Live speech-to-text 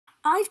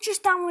I've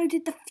just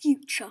downloaded the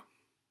future.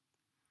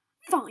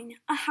 Fine,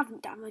 I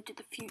haven't downloaded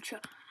the future.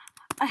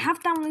 I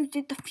have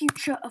downloaded the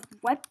future of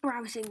web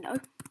browsing though.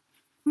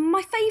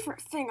 My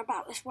favourite thing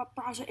about this web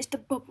browser is the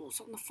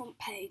bubbles on the front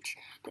page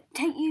that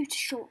take you to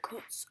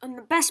shortcuts, and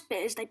the best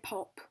bit is they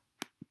pop.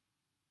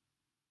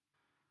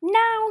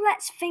 Now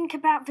let's think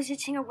about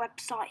visiting a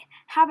website.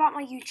 How about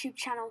my YouTube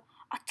channel?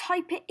 I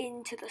type it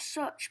into the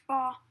search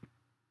bar,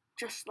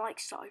 just like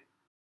so.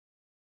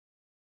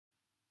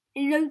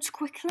 It loads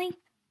quickly.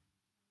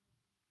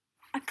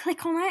 I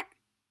click on it.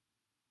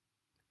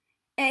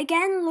 It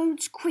again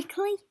loads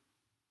quickly.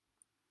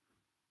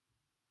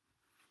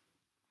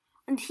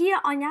 And here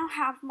I now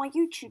have my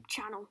YouTube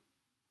channel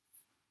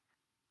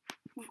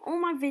with all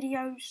my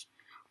videos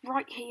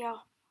right here,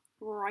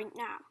 right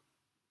now.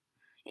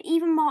 It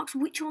even marks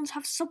which ones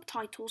have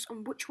subtitles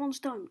and which ones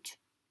don't.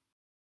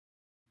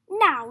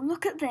 Now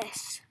look at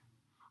this.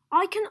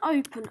 I can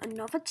open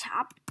another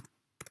tab,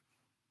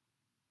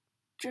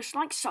 just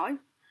like so.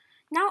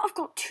 Now I've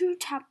got two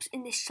tabs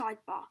in this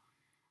sidebar,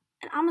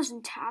 an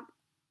Amazon tab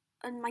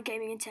and my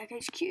Gaming and Tech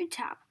HQ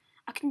tab.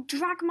 I can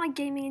drag my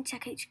Gaming and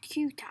Tech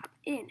HQ tab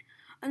in,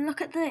 and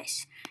look at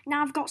this.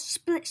 Now I've got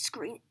split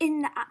screen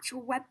in the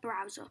actual web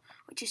browser,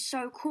 which is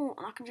so cool,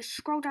 and I can just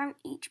scroll down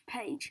each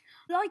page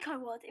like I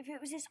would if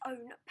it was its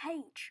own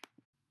page.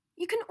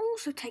 You can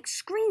also take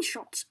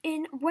screenshots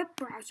in web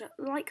browser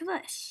like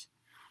this.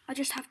 I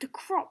just have to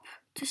crop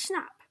to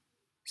snap.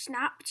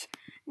 Snapped.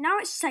 Now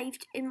it's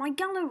saved in my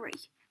gallery.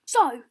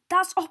 So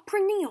that's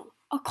Opera Neon,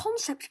 a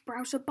concept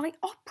browser by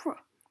Opera.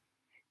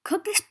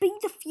 Could this be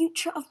the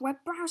future of web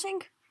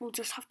browsing? We'll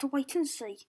just have to wait and see.